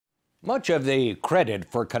Much of the credit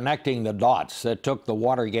for connecting the dots that took the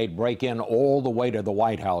Watergate break-in all the way to the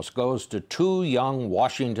White House goes to two young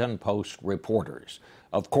Washington Post reporters.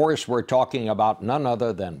 Of course, we're talking about none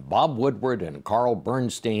other than Bob Woodward and Carl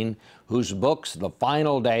Bernstein, whose books, The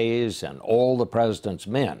Final Days and All the President's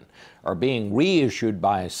Men, are being reissued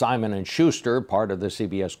by Simon & Schuster, part of the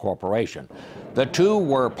CBS Corporation. The two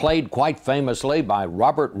were played quite famously by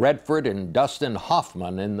Robert Redford and Dustin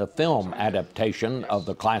Hoffman in the film adaptation of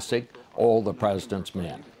the classic All the President's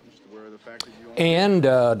Men. And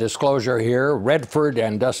disclosure here, Redford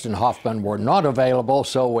and Dustin Hoffman were not available,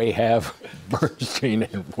 so we have Bernstein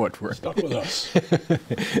and Woodward. Stuck with us.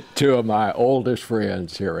 Two of my oldest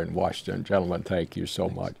friends here in Washington. Gentlemen, thank you so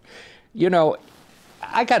much. You know,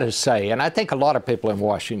 I got to say, and I think a lot of people in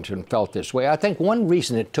Washington felt this way, I think one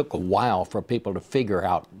reason it took a while for people to figure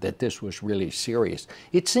out that this was really serious,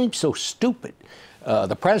 it seemed so stupid.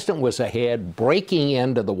 The president was ahead, breaking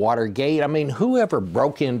into the Watergate. I mean, whoever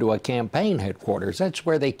broke into a campaign headquarters, that's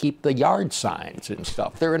where they keep the yard signs and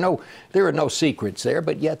stuff. There are no secrets there,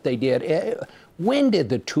 but yet they did. When did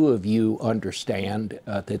the two of you understand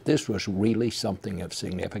that this was really something of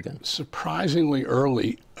significance? Surprisingly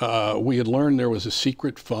early. We had learned there was a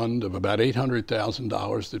secret fund of about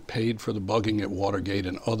 $800,000 that paid for the bugging at Watergate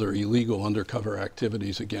and other illegal undercover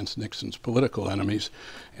activities against Nixon's political enemies.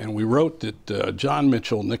 And we wrote that John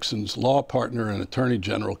Mitchell, Nixon's law partner and attorney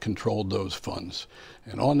general, controlled those funds.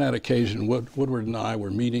 And on that occasion, Woodward and I were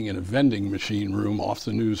meeting in a vending machine room off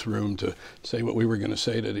the newsroom to say what we were going to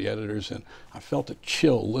say to the editors. And I felt a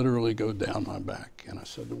chill literally go down my back. And I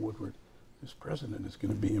said to Woodward, this president is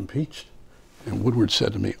going to be impeached. And Woodward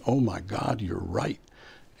said to me, oh my God, you're right.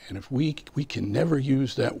 And if we can never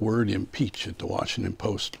use that word impeach at the Washington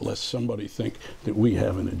Post lest somebody think that we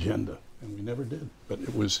have an agenda. And we never did, but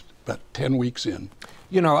it was about 10 weeks in.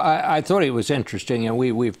 You know, I thought it was interesting, and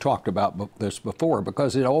we've talked about this before,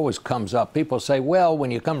 because it always comes up. People say, well,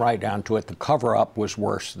 when you come right down to it, the cover-up was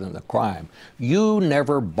worse than the crime. You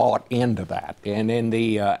never bought into that. And in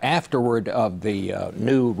the afterward of the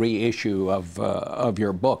new reissue of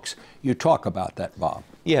your books, you talk about that, Bob.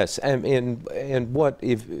 Yes, and what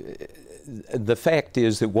if the fact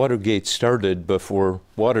is that Watergate started before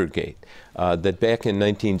Watergate. That back in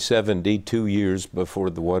 1970, 2 years before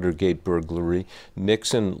the Watergate burglary,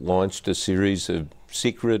 Nixon launched a series of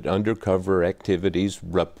secret undercover activities,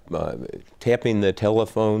 tapping the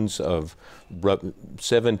telephones of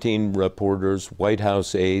 17 reporters, White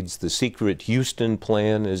House aides, the secret Houston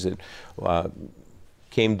plan, as it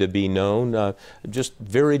came to be known, just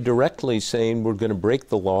very directly saying we're going to break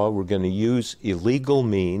the law, we're going to use illegal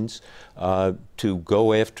means to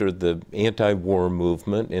go after the anti-war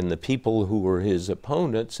movement and the people who were his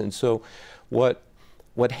opponents. And so what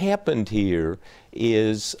happened here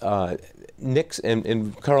is Nixon,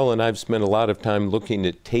 and Carl and I have spent a lot of time looking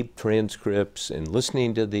at tape transcripts and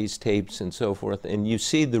listening to these tapes and so forth, and you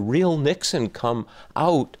see the real Nixon come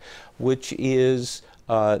out, which is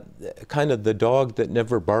kind of the dog that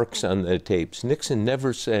never barks on the tapes. Nixon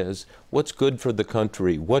never says, what's good for the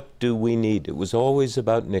country? What do we need? It was always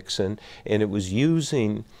about Nixon, and it was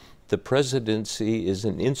using the presidency as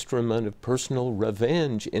an instrument of personal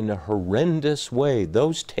revenge in a horrendous way.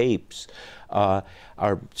 Those tapes are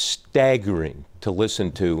staggering to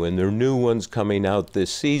listen to, and there are new ones coming out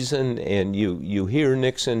this season, and you hear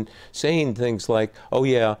Nixon saying things like, oh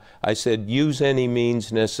yeah, I said use any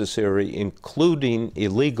means necessary, including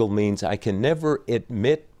illegal means. I can never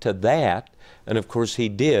admit to that. And of course he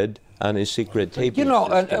did on his secret tape. You know,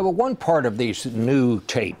 one part of these new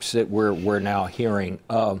tapes that we're now hearing,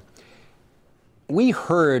 we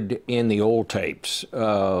heard in the old tapes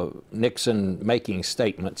Nixon making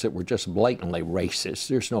statements that were just blatantly racist.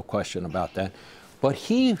 There's no question about that.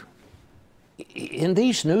 But in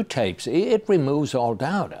these new tapes, it removes all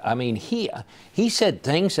doubt. I mean, he said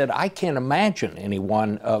things that I can't imagine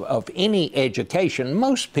anyone of any education.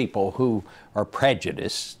 Most people who are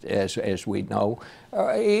prejudiced, as we know,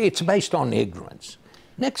 it's based on ignorance.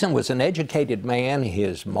 Nixon was an educated man.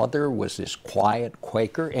 His mother was this quiet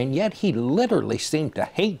Quaker, and yet he literally seemed to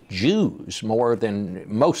hate Jews more than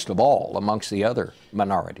most of all amongst the other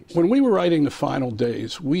minorities. When we were writing The Final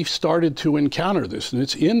Days, we started to encounter this, and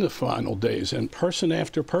it's in The Final Days, and person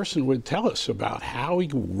after person would tell us about how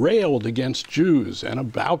he railed against Jews and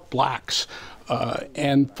about blacks.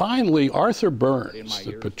 And finally, Arthur Burns,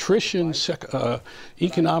 the patrician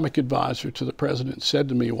economic advisor to the president, said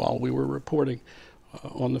to me while we were reporting,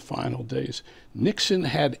 on the final days. Nixon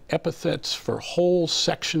had epithets for whole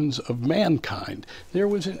sections of mankind. There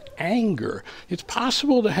was an anger. It's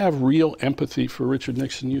possible to have real empathy for Richard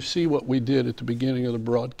Nixon. You see what we did at the beginning of the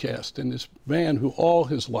broadcast, and this man who all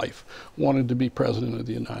his life wanted to be president of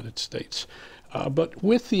the United States. But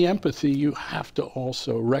with the empathy, you have to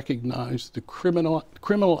also recognize the criminality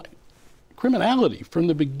from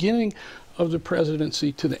the beginning of the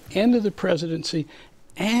presidency to the end of the presidency,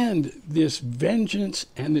 and this vengeance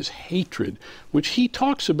and this hatred, which he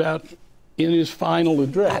talks about in his final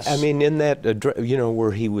address. I mean, in that address, you know,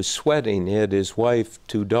 where he was sweating, he had his wife,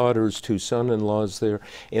 2 daughters, 2 son-in-laws there,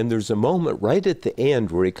 and there's a moment right at the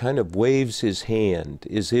end where he kind of waves his hand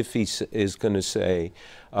as if he is going to say,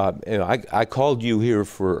 I called you here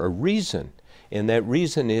for a reason. And that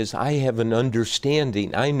reason is I have an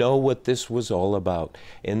understanding. I know what this was all about.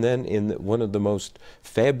 And then in one of the most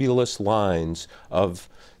fabulous lines of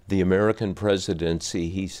the American presidency,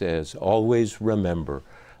 he says, always remember,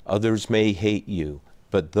 others may hate you,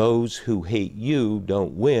 but those who hate you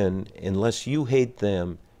don't win unless you hate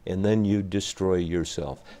them, and then you destroy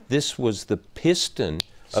yourself. This was the piston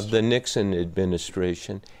of the Nixon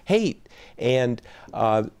administration, hate. And,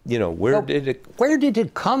 you know, where did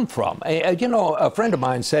it come from? You know, a friend of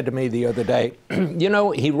mine said to me the other day, you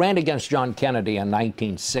know, he ran against John Kennedy in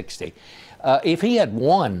 1960. If he had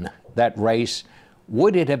won that race,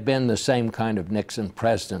 would it have been the same kind of Nixon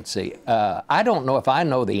presidency? I don't know if I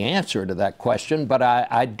know the answer to that question, but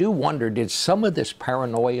I do wonder, did some of this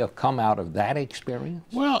paranoia come out of that experience?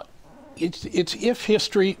 Well, it's if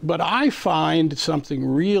history, but I find something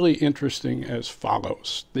really interesting as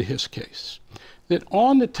follows, the Hiss case. That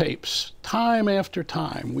on the tapes, time after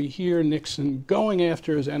time, we hear Nixon going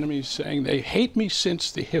after his enemies, saying, they hate me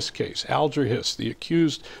since the Hiss case, Alger Hiss, the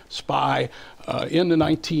accused spy in the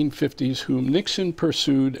 1950s, whom Nixon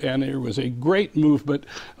pursued, and there was a great movement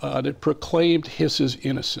that proclaimed Hiss's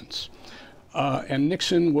innocence. And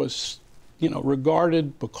Nixon was, you know,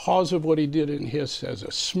 regarded because of what he did in Hiss as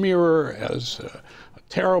a smearer, as a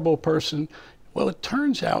terrible person. Well, it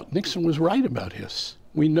turns out Nixon was right about Hiss.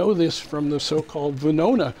 We know this from the so-called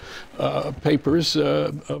Venona papers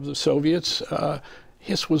of the Soviets.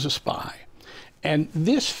 Hiss was a spy. And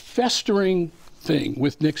this festering thing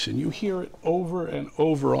with Nixon, you hear it over and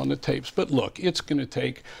over on the tapes. But look, it's going to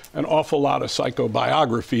take an awful lot of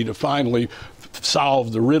psychobiography to finally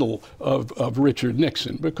solve the riddle of Richard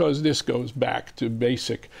Nixon, because this goes back to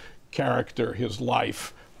basic character, his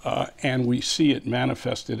life, and we see it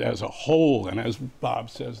manifested as a whole, and as Bob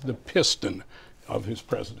says, the piston of his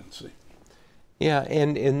presidency. Yeah,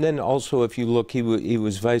 and then also if you look, he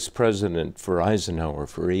was vice president for Eisenhower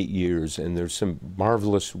for 8 years, and there's some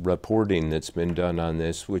marvelous reporting that's been done on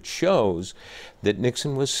this, which shows that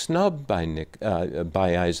Nixon was snubbed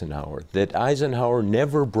by Eisenhower, that Eisenhower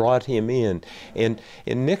never brought him in, and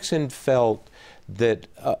Nixon felt that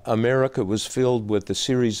America was filled with a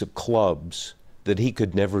series of clubs that he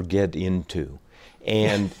could never get into.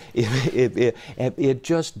 And it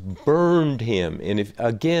just burned him. And if,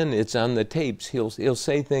 again, it's on the tapes, he'll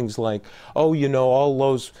say things like, oh, you know, all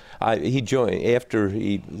those, he joined, after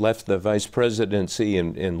he left the vice presidency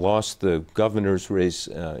and lost the governor's race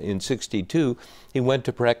in '62, he went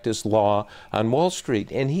to practice law on Wall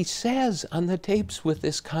Street. And he says on the tapes with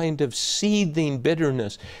this kind of seething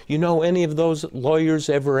bitterness, you know, any of those lawyers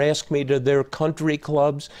ever ask me to their country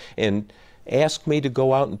clubs and asked me to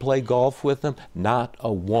go out and play golf with them? Not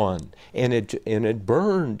a one. And it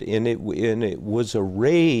burned, and it was a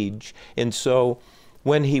rage. And so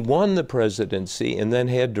when he won the presidency and then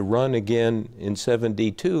had to run again in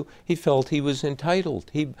 '72, he felt he was entitled.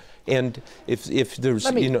 And if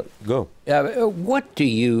there's, you know, go. What do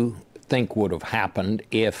you think would have happened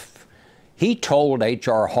if he told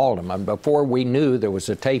H.R. Haldeman, before we knew there was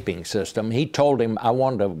a taping system, he told him, I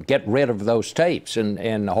want to get rid of those tapes.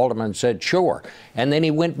 And Haldeman said, sure. And then he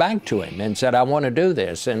went back to him and said, I want to do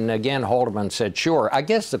this. And again, Haldeman said, sure. I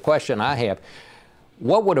guess the question I have,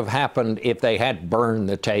 what would have happened if they had burned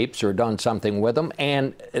the tapes or done something with them?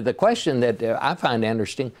 And the question that I find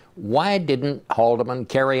interesting, why didn't Haldeman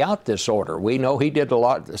carry out this order? We know he did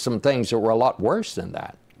some things that were a lot worse than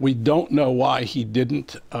that. We don't know why he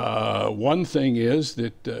didn't. One thing is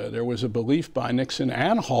that there was a belief by Nixon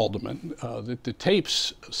and Haldeman that the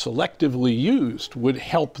tapes selectively used would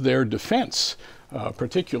help their defense,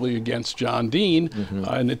 particularly against John Dean,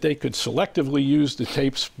 and that they could selectively use the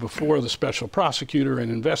tapes before the special prosecutor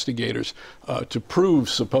and investigators to prove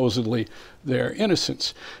supposedly their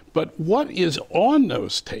innocence. But what is on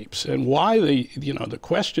those tapes and why they, you know, the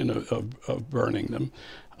question of burning them,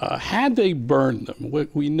 Had they burned them, what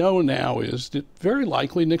we know now is that very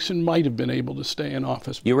likely Nixon might have been able to stay in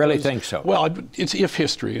office. You really think so? Well, it's if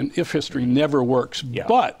history, and if history never works. Yeah.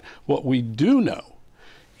 But what we do know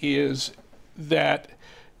is that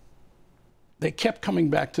they kept coming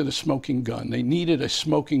back to the smoking gun. They needed a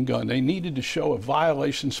smoking gun. They needed to show a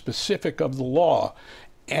violation specific of the law.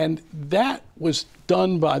 And that was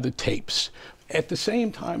done by the tapes. At the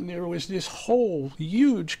same time, there was this whole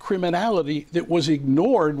huge criminality that was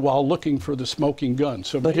ignored while looking for the smoking gun.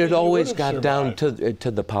 So but it always got down to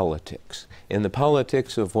the politics. And the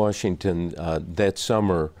politics of Washington that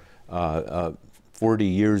summer, 40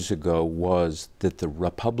 years ago, was that the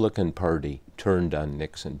Republican Party turned on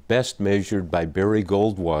Nixon, best measured by Barry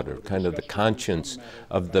Goldwater, kind of the conscience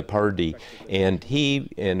of the party. And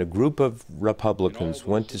he and a group of Republicans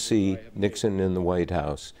went to see Nixon in the White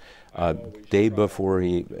House. Day before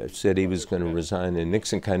he said he was going to resign, and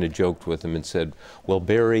Nixon kind of joked with him and said, well,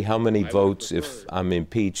 Barry, how many votes if I'm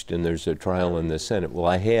impeached and there's a trial in the Senate? Well,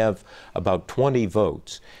 I have about 20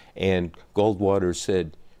 votes. And Goldwater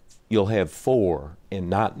said, you'll have 4 and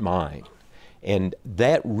not mine. And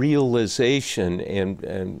that realization,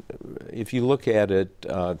 and if you look at it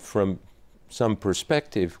from some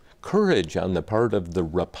perspective, courage on the part of the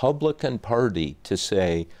Republican Party to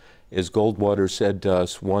say, as Goldwater said to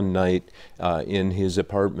us one night in his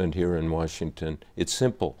apartment here in Washington, it's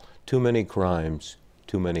simple. Too many crimes,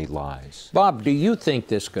 too many lies. Bob, do you think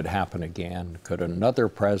this could happen again? Could another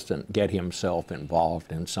president get himself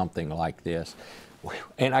involved in something like this?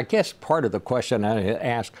 And I guess part of the question I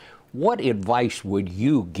ask, what advice would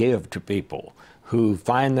you give to people who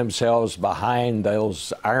find themselves behind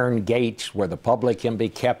those iron gates where the public can be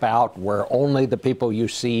kept out, where only the people you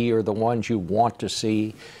see are the ones you want to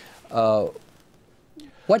see?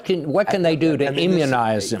 What can they do to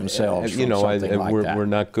immunize themselves from something like that? We're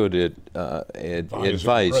not good at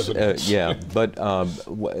advice. Yeah, but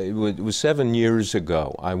it was 7 years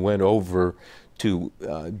ago. I went over to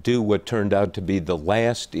do what turned out to be the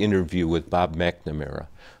last interview with Bob McNamara,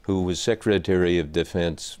 who was Secretary of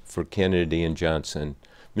Defense for Kennedy and Johnson,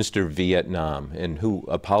 Mr. Vietnam, and who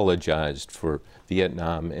apologized for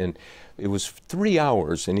Vietnam. And it was 3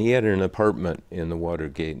 hours, and he had an apartment in the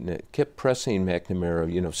Watergate, and it kept pressing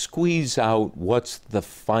McNamara, squeeze out what's the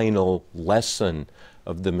final lesson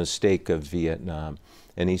of the mistake of Vietnam.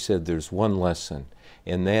 And he said, there's one lesson,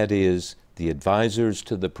 and that is the advisors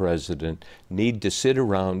to the president need to sit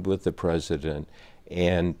around with the president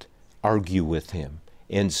and argue with him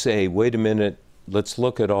and say, wait a minute, let's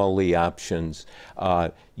look at all the options.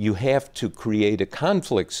 You have to create a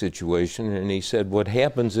conflict situation. And he said, what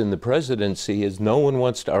happens in the presidency is no one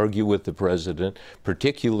wants to argue with the president,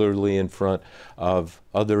 particularly in front of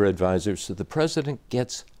other advisors. So the president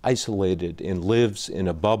gets isolated and lives in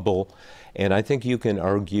a bubble. And I think you can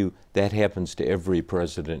argue that happens to every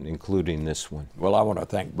president, including this one. Well, I want to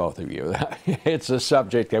thank both of you. It's a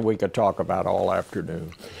subject that we could talk about all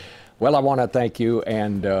afternoon. Well, I want to thank you,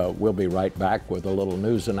 and we'll be right back with a little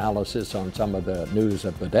news analysis on some of the news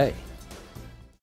of the day.